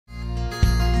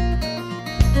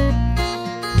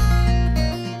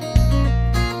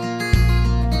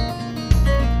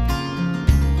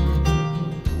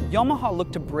Yamaha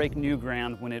looked to break new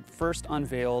ground when it first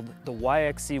unveiled the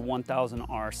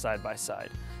YXZ1000R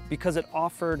side-by-side because it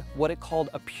offered what it called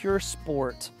a pure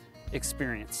sport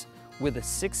experience with a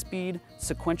 6-speed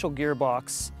sequential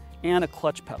gearbox and a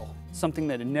clutch pedal, something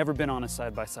that had never been on a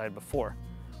side-by-side before.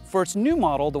 For its new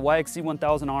model, the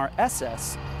YXZ1000R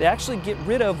SS, they actually get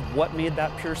rid of what made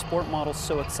that pure sport model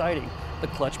so exciting, the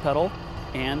clutch pedal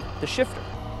and the shifter.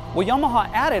 What Yamaha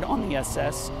added on the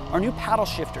SS are new paddle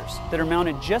shifters that are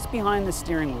mounted just behind the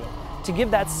steering wheel to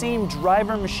give that same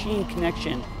driver-machine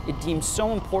connection it deems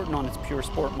so important on its pure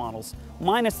sport models,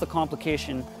 minus the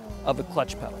complication of the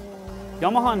clutch pedal.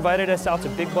 Yamaha invited us out to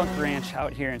Big Buck Ranch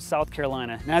out here in South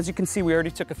Carolina. And as you can see, we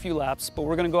already took a few laps, but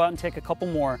we're gonna go out and take a couple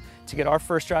more to get our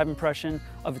first drive impression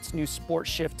of its new sport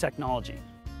shift technology.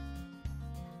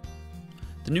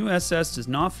 The new SS does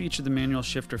not feature the manual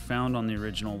shifter found on the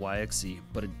original YXZ,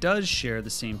 but it does share the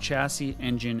same chassis,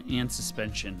 engine, and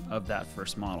suspension of that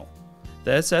first model.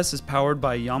 The SS is powered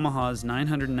by Yamaha's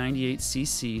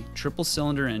 998cc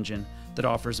triple-cylinder engine that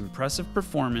offers impressive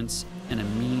performance and a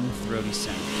mean, throaty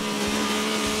sound.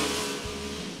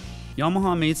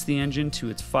 Yamaha mates the engine to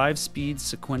its 5-speed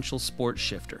sequential sport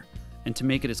shifter, and to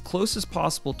make it as close as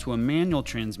possible to a manual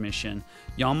transmission,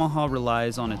 Yamaha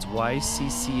relies on its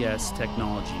YCCS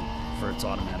technology for its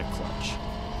automatic clutch.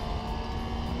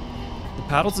 The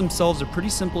paddles themselves are pretty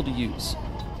simple to use.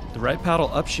 The right paddle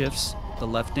upshifts, the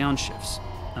left downshifts,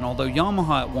 and although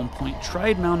Yamaha at one point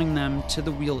tried mounting them to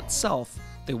the wheel itself,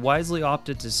 they wisely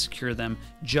opted to secure them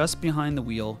just behind the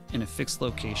wheel in a fixed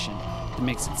location that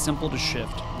makes it simple to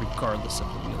shift regardless of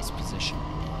the wheel's position.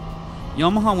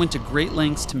 Yamaha went to great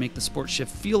lengths to make the sport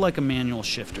shift feel like a manual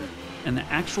shifter, and the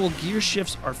actual gear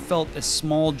shifts are felt as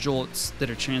small jolts that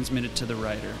are transmitted to the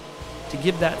rider to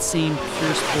give that same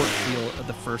pure sport feel of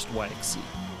the first YXZ.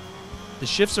 The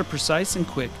shifts are precise and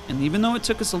quick, and even though it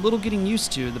took us a little getting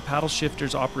used to, the paddle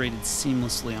shifters operated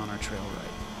seamlessly on our trail ride.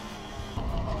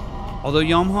 Although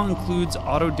Yamaha includes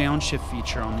auto downshift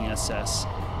feature on the SS,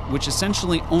 which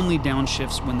essentially only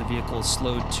downshifts when the vehicle is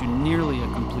slowed to nearly a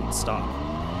complete stop,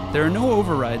 there are no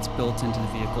overrides built into the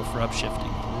vehicle for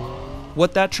upshifting.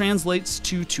 What that translates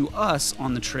to us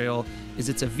on the trail is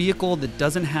it's a vehicle that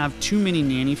doesn't have too many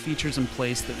nanny features in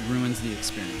place that ruins the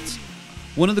experience.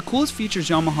 One of the coolest features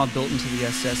Yamaha built into the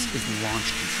SS is the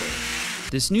launch control.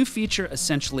 This new feature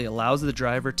essentially allows the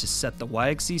driver to set the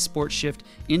YXZ Sport Shift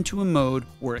into a mode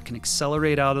where it can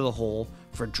accelerate out of the hole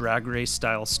for drag race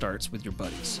style starts with your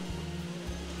buddies.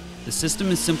 The system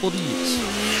is simple to use.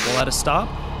 While at a stop,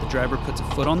 the driver puts a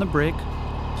foot on the brake,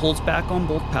 pulls back on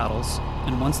both paddles,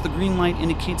 and once the green light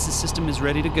indicates the system is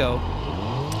ready to go,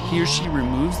 he or she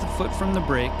removes the foot from the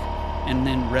brake and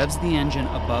then revs the engine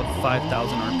above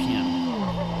 5,000 RPM.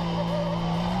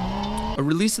 A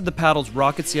release of the paddles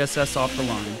rockets the SS off the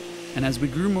line, and as we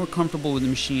grew more comfortable with the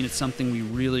machine, it's something we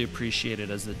really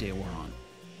appreciated as the day wore on.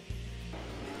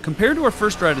 Compared to our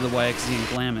first ride of the YXZ in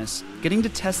Glamis, getting to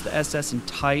test the SS in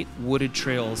tight, wooded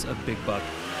trails of Big Buck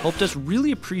helped us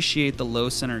really appreciate the low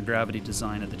center of gravity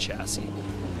design of the chassis.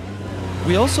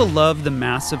 We also loved the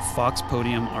massive Fox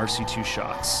Podium RC2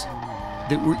 shocks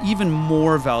that were even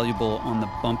more valuable on the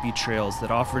bumpy trails that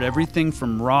offered everything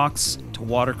from rocks to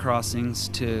water crossings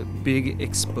to big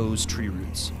exposed tree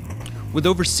roots. With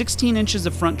over 16 inches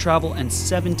of front travel and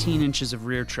 17 inches of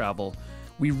rear travel,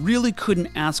 we really couldn't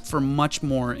ask for much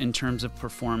more in terms of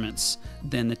performance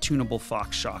than the tunable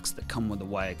Fox shocks that come with the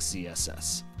YXZ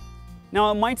SS. Now,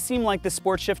 it might seem like the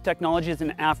sport shift technology is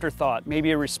an afterthought,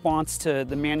 maybe a response to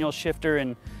the manual shifter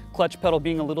and clutch pedal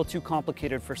being a little too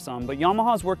complicated for some, but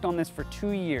Yamaha's worked on this for 2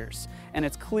 years, and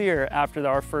it's clear after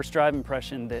our first drive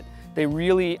impression that they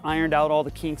really ironed out all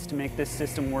the kinks to make this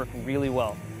system work really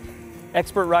well.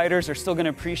 Expert riders are still going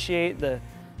to appreciate the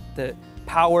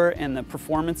power and the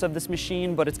performance of this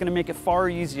machine, but it's going to make it far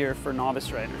easier for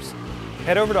novice riders.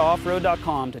 Head over to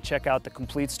Off-Road.com to check out the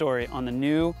complete story on the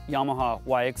new Yamaha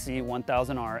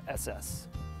YXZ1000R SS.